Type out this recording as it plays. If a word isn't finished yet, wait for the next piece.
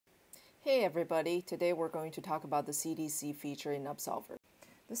Hey everybody, today we're going to talk about the CDC feature in Upsolver.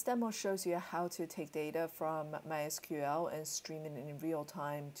 This demo shows you how to take data from MySQL and stream it in real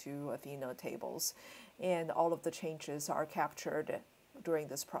time to Athena tables, and all of the changes are captured during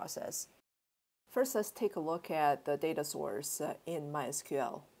this process. First, let's take a look at the data source in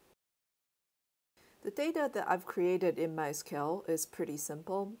MySQL. The data that I've created in MySQL is pretty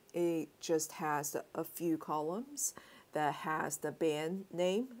simple. It just has a few columns that has the band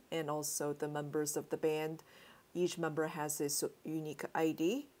name and also the members of the band. Each member has its unique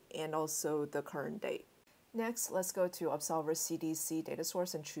ID and also the current date. Next, let's go to Upsolver CDC data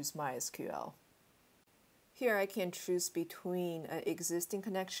source and choose MySQL. Here I can choose between an existing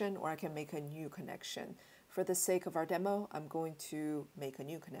connection or I can make a new connection. For the sake of our demo, I'm going to make a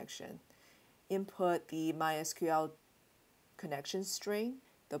new connection. Input the MySQL connection string,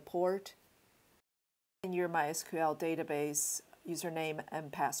 the port, in your MySQL database username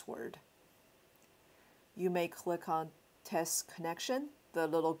and password. You may click on Test Connection. The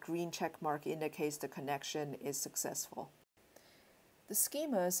little green check mark indicates the connection is successful. The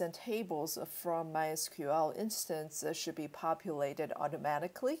schemas and tables from MySQL instance should be populated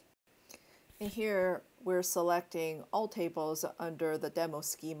automatically. And here we're selecting all tables under the demo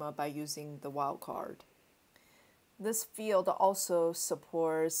schema by using the wildcard. This field also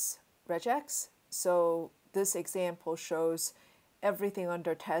supports regex. So this example shows everything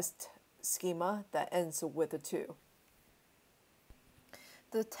under test schema that ends with a 2.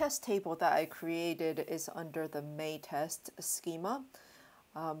 The test table that I created is under the May test schema.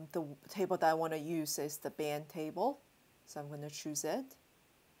 The table that I want to use is the band table, so I'm going to choose it.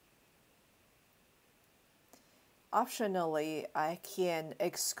 Optionally, I can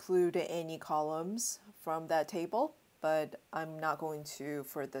exclude any columns from that table, but I'm not going to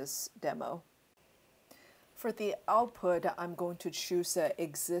for this demo. For the output, I'm going to choose an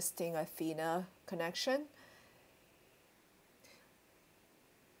existing Athena connection.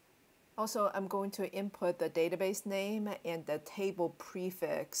 Also, I'm going to input the database name and the table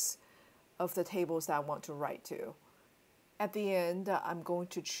prefix of the tables that I want to write to. At the end, I'm going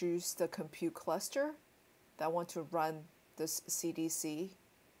to choose the compute cluster that I want to run this CDC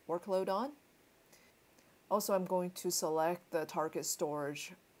workload on. Also, I'm going to select the target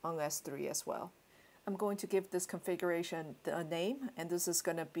storage on S3 as well. I'm going to give this configuration a name, and this is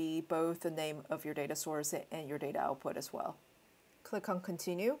going to be both the name of your data source and your data output as well. Click on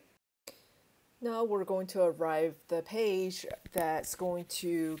Continue. Now we're going to arrive at the page that's going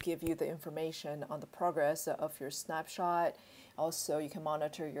to give you the information on the progress of your snapshot. Also, you can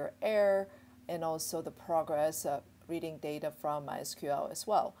monitor your error and also the progress of reading data from MySQL as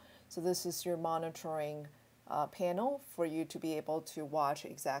well. So this is your monitoring panel for you to be able to watch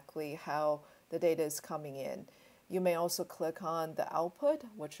exactly how the data is coming in. You may also click on the output,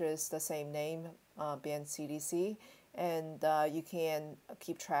 which is the same name, band CDC, and you can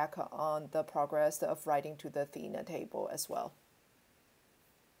keep track on the progress of writing to the Athena table as well.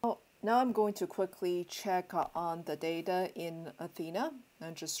 Now I'm going to quickly check on the data in Athena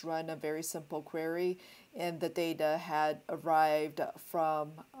and just run a very simple query, and the data had arrived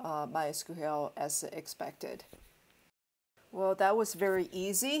from MySQL as expected. Well, that was very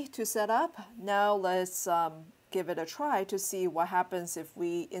easy to set up. Now let's give it a try to see what happens if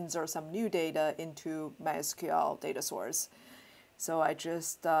we insert some new data into MySQL data source. So I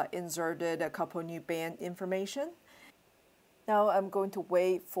just inserted a couple new band information. Now I'm going to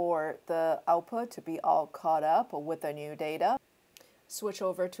wait for the output to be all caught up with the new data. Switch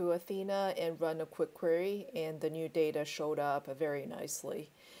over to Athena and run a quick query, and the new data showed up very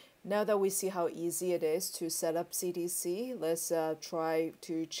nicely. Now that we see how easy it is to set up CDC, let's try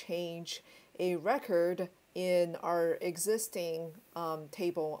to change a record in our existing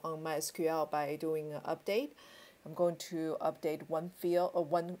table on MySQL by doing an update. I'm going to update one field or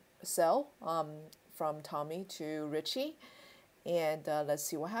one cell from Tommy to Richie, and let's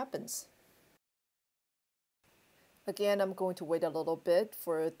see what happens. Again, I'm going to wait a little bit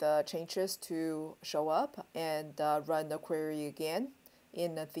for the changes to show up and run the query again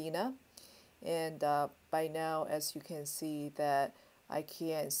in Athena, and by now, as you can see, that I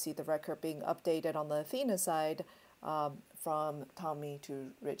can see the record being updated on the Athena side from Tommy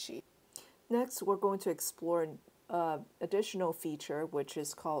to Richie. Next, we're going to explore an additional feature, which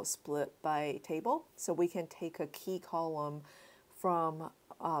is called split by table. So we can take a key column from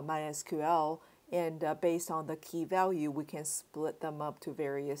MySQL, and based on the key value, we can split them up to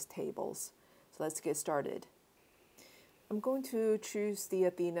various tables. So let's get started. I'm going to choose the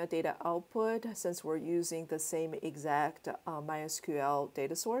Athena data output since we're using the same exact MySQL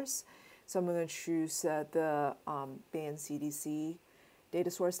data source. So I'm going to choose the band CDC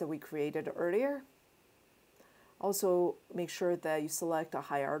data source that we created earlier. Also, make sure that you select a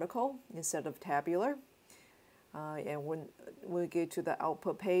hierarchical instead of tabular. And when we get to the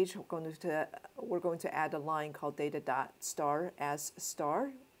output page, we're going to add a line called data.star as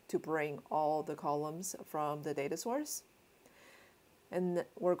star to bring all the columns from the data source. And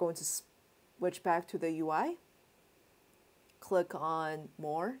we're going to switch back to the UI, click on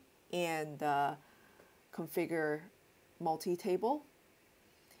More, and configure multi-table.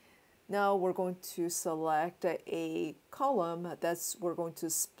 Now we're going to select a column that's we're going to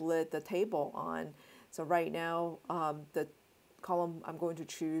split the table on. So right now, the column I'm going to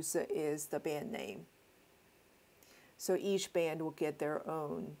choose is the band name. So each band will get their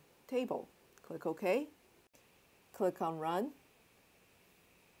own table. Click OK. Click on Run.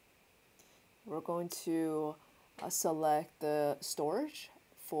 We're going to select the storage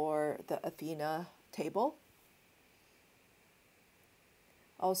for the Athena table.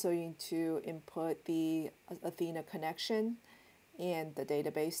 Also, you need to input the Athena connection and the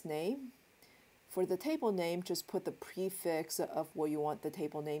database name. For the table name, just put the prefix of what you want the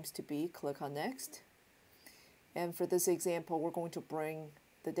table names to be. Click on Next. And for this example, we're going to bring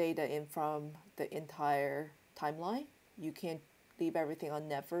the data in from the entire timeline. You can leave everything on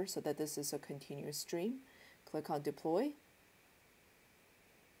Never so that this is a continuous stream. Click on Deploy.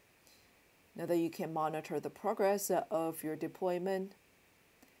 Now that you can monitor the progress of your deployment,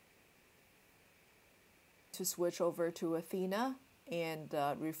 to switch over to Athena and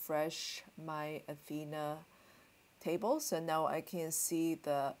refresh my Athena tables, and now I can see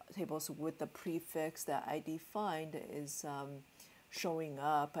the tables with the prefix that I defined is showing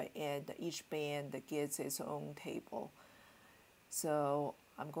up, and each band gets its own table. So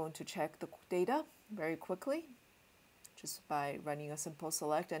I'm going to check the data very quickly just by running a simple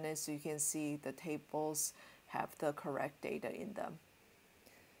select, and as you can see, the tables have the correct data in them.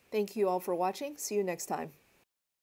 Thank you all for watching. See you next time.